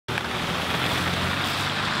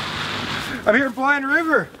I'm here in Blind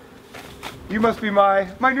River. You must be my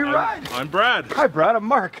new ride. I'm Brad. Hi, Brad. I'm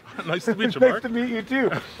Mark. Nice to meet you, Mark. Nice to meet you too.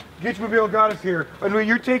 Gitchmobile got us here. And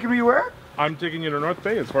you're taking me where? I'm taking you to North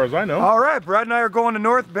Bay, as far as I know. All right, Brad and I are going to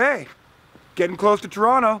North Bay, getting close to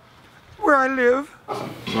Toronto, where I live.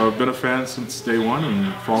 So I've been a fan since day one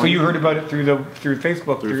and following. So you heard about it through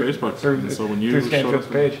Facebook? Through Facebook. So when you showed up,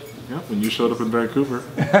 page. Yeah, when you showed up in Vancouver,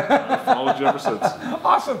 I followed you ever since.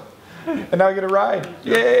 Awesome. And now I get a ride.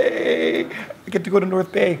 Yay! I get to go to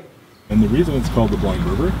North Bay. And the reason it's called the Blind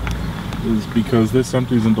River is because this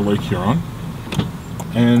empties into Lake Huron.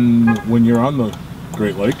 And when you're on the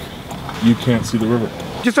Great Lake, you can't see the river.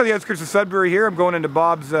 Just on the outskirts of Sudbury here, I'm going into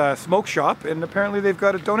Bob's smoke shop, and apparently they've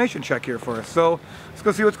got a donation check here for us. So let's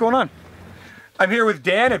go see what's going on. I'm here with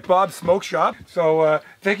Dan at Bob's Smoke Shop. So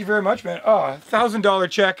thank you very much, man. Oh, $1,000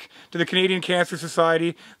 check to the Canadian Cancer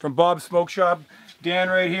Society from Bob's Smoke Shop. Dan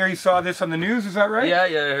right here, you saw this on the news, is that right? Yeah, I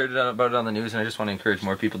heard about it on the news, and I just want to encourage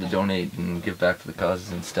more people to donate and give back to the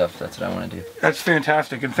causes and stuff. That's what I want to do. That's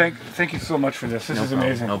fantastic, and thank you so much for this. This is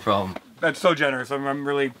amazing. No problem. That's so generous. I'm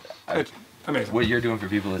really, it's amazing. What you're doing for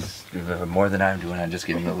people is more than I'm doing. I'm just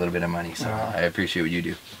giving you a little bit of money, so I appreciate what you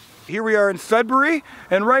do. Here we are in Sudbury,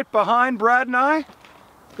 and right behind Brad and I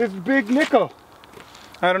is Big Nickel.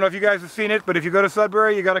 I don't know if you guys have seen it, but if you go to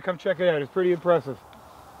Sudbury, you got to come check it out. It's pretty impressive.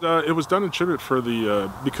 It was done in tribute for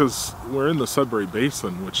the, because we're in the Sudbury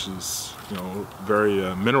Basin, which is,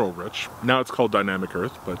 very mineral rich. Now it's called Dynamic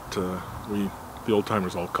Earth, but the old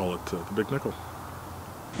timers all call it the Big Nickel.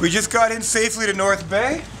 We just got in safely to North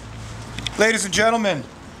Bay. Ladies and gentlemen,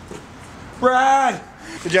 Brad!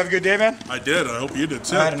 Did you have a good day, man? I did. I hope you did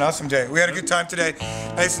too. I had an awesome day. We had a good time today.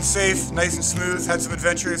 Nice and safe, nice and smooth, had some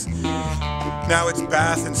adventures. Now it's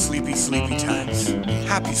bath and sleepy, sleepy times.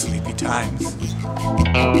 Happy sleepy times.